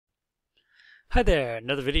Hi there,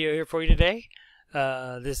 another video here for you today.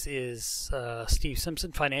 This is Steve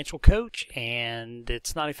Simpson, financial coach, and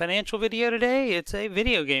it's not a financial video today, it's a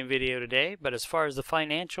video game video today. But as far as the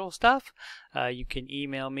financial stuff, you can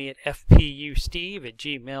email me at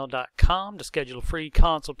fpusteve@gmail.com to schedule a free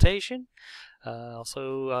consultation.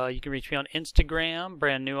 Also, you can reach me on Instagram,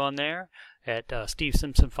 brand new on there, at Steve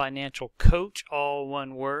Simpson Financial Coach, all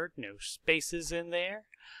one word, no spaces in there.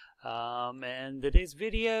 And today's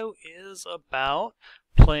video is about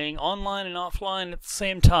playing online and offline at the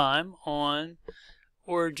same time on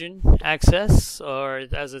Origin Access, or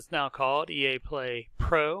as it's now called, EA Play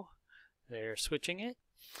Pro. They're switching it,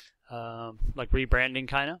 like rebranding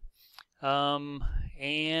kind of.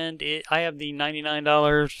 And I have the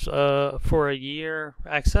 $99 for a year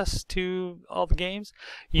access to all the games.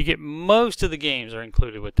 You get most of the games are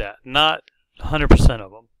included with that, not 100%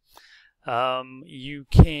 of them. You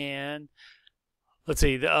can, let's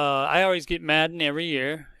see, I always get Madden every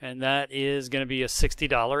year, and that is going to be a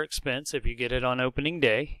 $60 expense if you get it on opening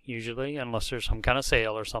day, usually, unless there's some kind of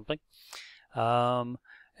sale or something. And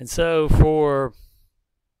so for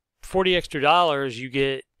 $40 extra, you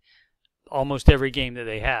get almost every game that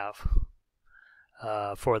they have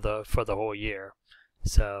for the whole year.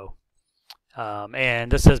 So.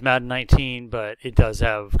 And this says Madden 19, but it does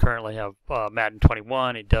currently have Madden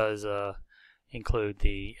 21. It does include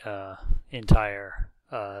the entire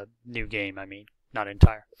new game. I mean, not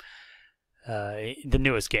entire, the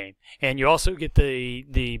newest game. And you also get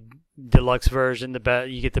the deluxe version.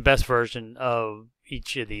 You get the best version of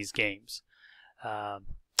each of these games.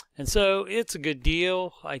 And so it's a good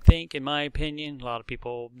deal, I think, in my opinion. A lot of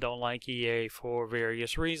people don't like EA for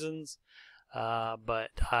various reasons.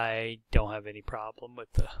 But I don't have any problem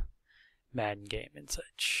with the Madden game and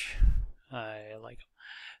such. I like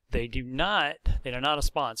them. They're not a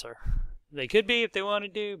sponsor. They could be if they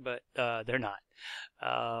wanted to, but they're not.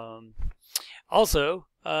 Also,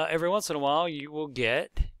 every once in a while you will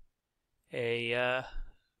get a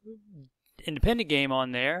independent game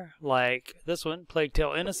on there, like this one, Plague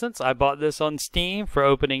Tale Innocence. I bought this on Steam for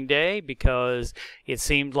opening day because it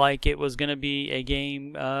seemed like it was going to be a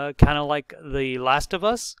game kind of like The Last of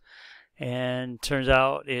Us, and turns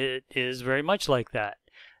out it is very much like that.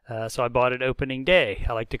 So I bought it opening day.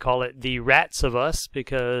 I like to call it The Rats of Us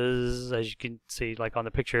because, as you can see, like on the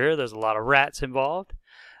picture here, there's a lot of rats involved.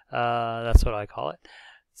 That's what I call it.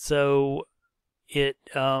 So it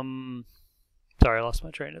sorry, I lost my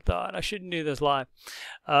train of thought. I shouldn't do this live.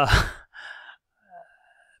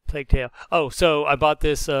 Plague Tale. Oh, so I bought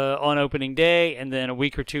this on opening day, and then a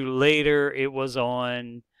week or two later, it was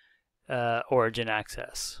on Origin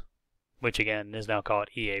Access, which again is now called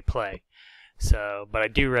EA Play. So, but I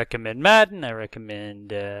do recommend Madden. I recommend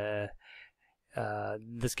this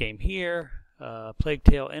game here, Plague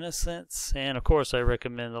Tale Innocence, and of course I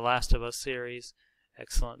recommend the Last of Us series.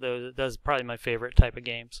 Excellent. Those are probably my favorite type of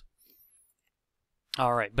games.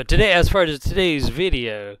 Alright, but today, as far as today's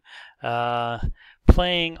video,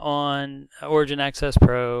 playing on Origin Access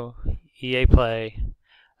Pro, EA Play,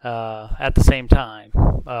 at the same time,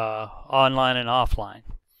 online and offline.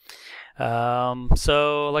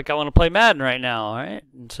 So, like, I want to play Madden right now, alright?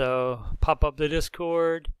 And so, pop up the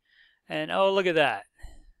Discord, and oh, look at that.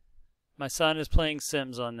 My son is playing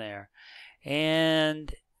Sims on there.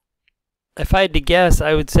 And if I had to guess,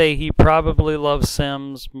 I would say he probably loves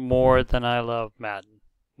Sims more than I love Madden,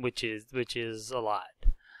 which is a lot.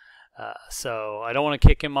 So I don't want to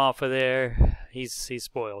kick him off of there. He's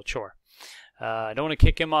spoiled, sure. I don't want to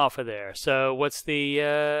kick him off of there. So what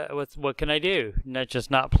can I do?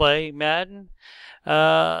 Not play Madden?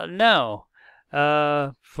 No.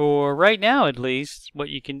 For right now, at least, what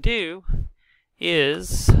you can do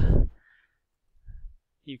is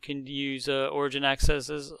you can use Origin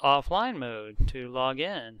Access's offline mode to log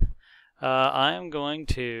in. I am going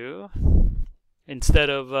to,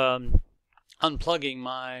 instead of unplugging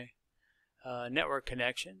my network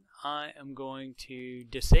connection, I am going to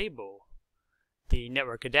disable the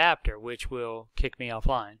network adapter, which will kick me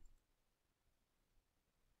offline.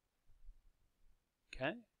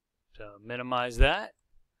 Okay, so minimize that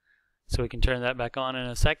so we can turn that back on in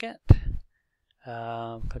a second.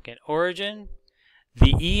 Click in Origin.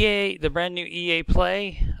 The brand new EA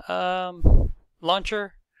Play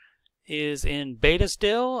launcher is in beta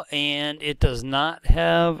still, and it does not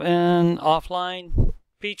have an offline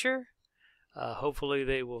feature. Hopefully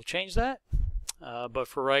they will change that. But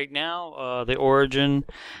for right now, the Origin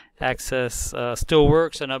Access still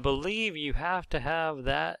works, and I believe you have to have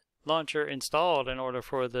that launcher installed in order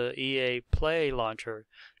for the EA Play launcher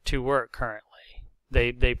to work currently.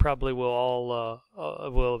 They probably will all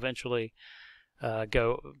will eventually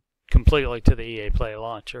go completely to the EA Play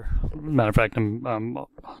launcher. Matter of fact,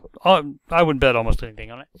 I would bet almost anything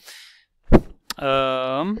on it.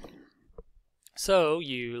 So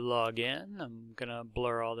you log in. I'm gonna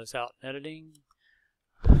blur all this out in editing.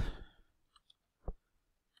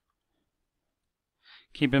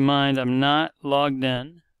 Keep in mind, I'm not logged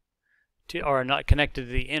in to, or not connected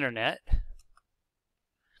to the internet.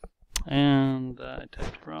 And I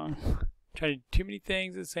typed it wrong. Trying to do too many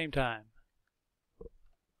things at the same time.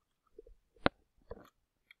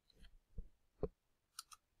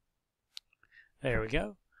 There we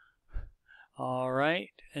go. All right,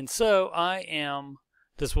 and so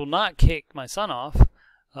this will not kick my son off,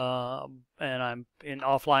 and I'm in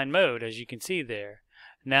offline mode, as you can see there.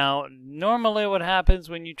 Now, normally what happens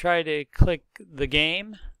when you try to click the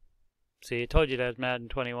game, see, I told you that's Madden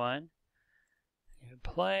 21. You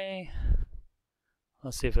play.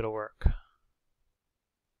 Let's see if it'll work.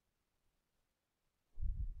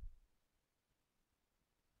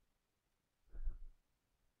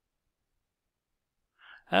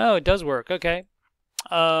 Oh, it does work. Okay.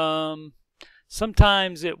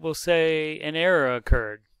 Sometimes it will say an error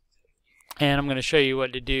occurred. And I'm going to show you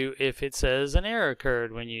what to do if it says an error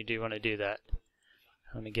occurred when you do want to do that.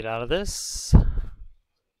 Let me get out of this.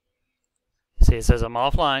 See, it says I'm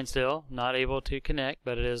offline still, not able to connect,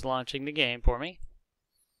 but it is launching the game for me.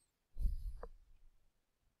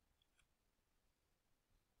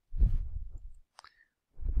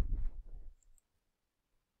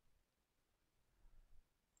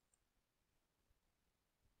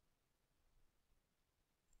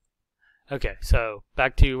 Okay, so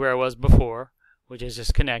back to where I was before, which is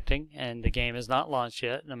just connecting, and the game is not launched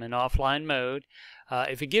yet. I'm in offline mode.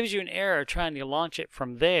 If it gives you an error trying to launch it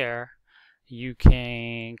from there, you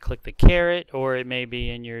can click the caret, or it may be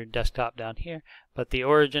in your desktop down here. But the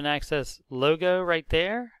Origin Access logo right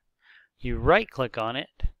there, you right-click on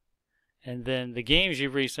it, and then the games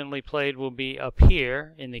you've recently played will be up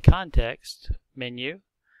here in the context menu,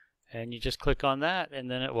 and you just click on that, and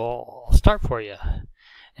then it will start for you.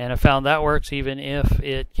 And I found that works even if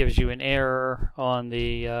it gives you an error on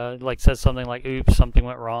the, like says something like, oops, something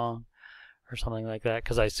went wrong, or something like that,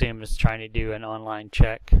 because I assume it's trying to do an online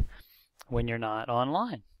check when you're not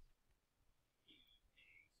online.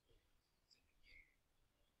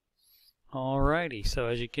 Alrighty, so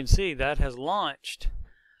as you can see, that has launched.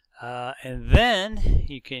 And then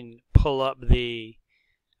you can pull up the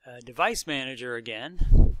device manager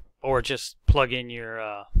again, or just plug in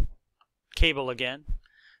your cable again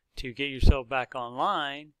to get yourself back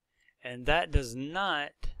online. And that does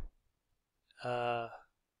not,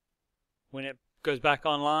 when it goes back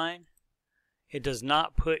online, it does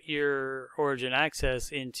not put your Origin Access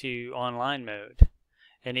into online mode.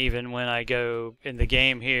 And even when I go in the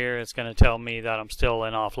game here, it's going to tell me that I'm still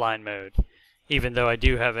in offline mode, even though I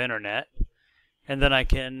do have internet. And then I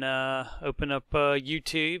can open up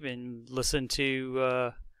YouTube and listen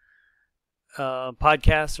to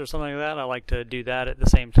podcasts or something like that. I like to do that at the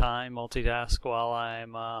same time, multitask while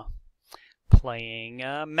I'm playing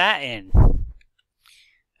Madden.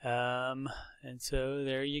 And so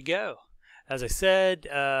there you go. As I said,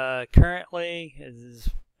 currently,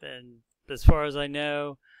 and as far as I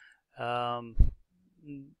know,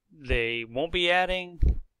 they won't be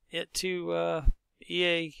adding it to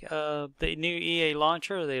EA, the new EA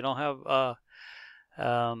launcher. They don't have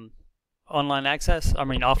offline access,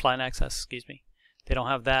 excuse me. They don't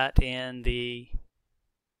have that in the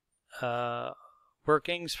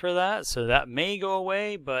workings for that, so that may go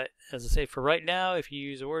away. But as I say, for right now, if you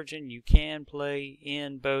use Origin, you can play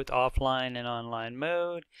in both offline and online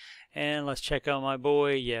mode. And let's check out my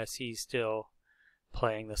boy. Yes, he's still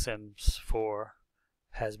playing The Sims 4.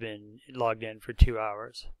 Has been logged in for 2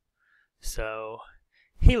 hours, so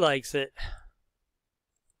he likes it.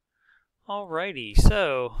 Alrighty,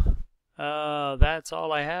 so that's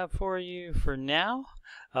all I have for you for now.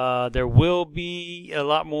 There will be a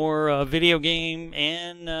lot more video game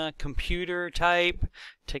and computer type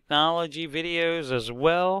technology videos as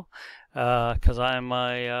well, because I'm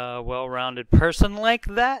a well-rounded person like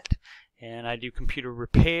that, and I do computer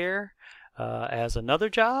repair as another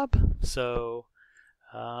job, so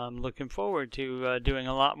I'm looking forward to doing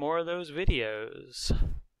a lot more of those videos.